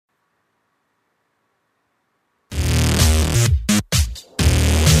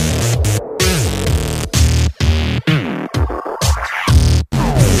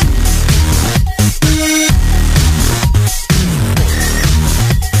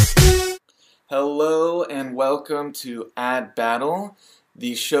welcome to Ad Battle,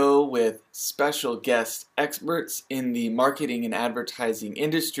 the show with special guest experts in the marketing and advertising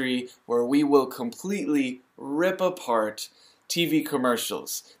industry, where we will completely rip apart TV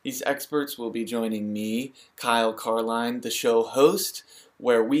commercials. These experts will be joining me, Kyle Carline, the show host,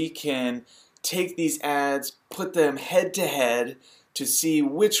 where we can take these ads, put them head to head to see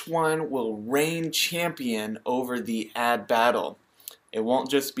which one will reign champion over the ad battle. It won't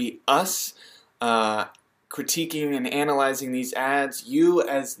just be us critiquing and analyzing these ads. You,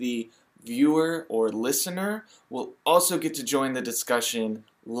 as the viewer or listener, will also get to join the discussion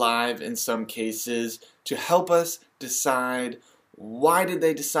live in some cases to help us decide why did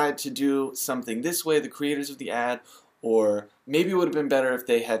they decide to do something this way, the creators of the ad, or maybe it would have been better if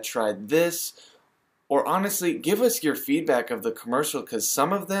they had tried this. Or honestly, give us your feedback of the commercial, because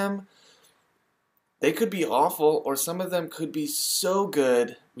some of them, they could be awful, or some of them could be so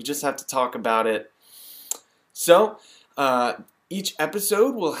good. We just have to talk about it. So, each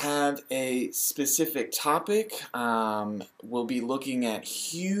episode will have a specific topic. We'll be looking at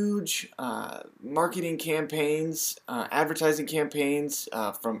huge marketing campaigns, advertising campaigns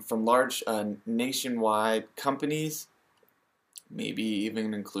from large nationwide companies, maybe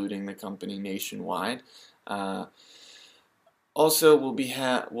even including the company Nationwide. Also,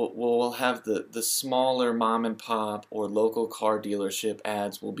 we'll have the smaller mom and pop or local car dealership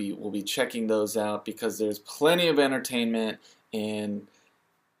ads. We'll be checking those out because there's plenty of entertainment in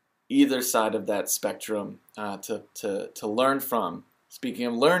either side of that spectrum to learn from. Speaking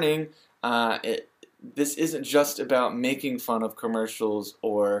of learning, this isn't just about making fun of commercials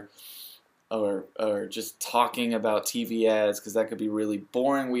or just talking about TV ads, because that could be really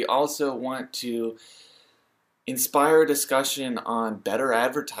boring. We also want to inspire a discussion on better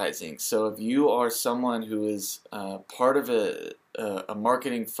advertising. So if you are someone who is part of a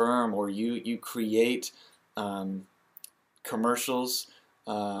marketing firm, or you create commercials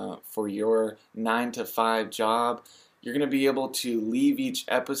for your 9-to-5 job, you're going to be able to leave each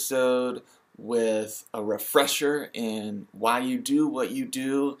episode with a refresher in why you do what you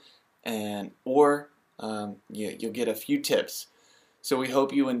do, or you'll get a few tips. So we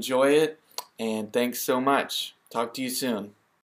hope you enjoy it, and thanks so much. Talk to you soon.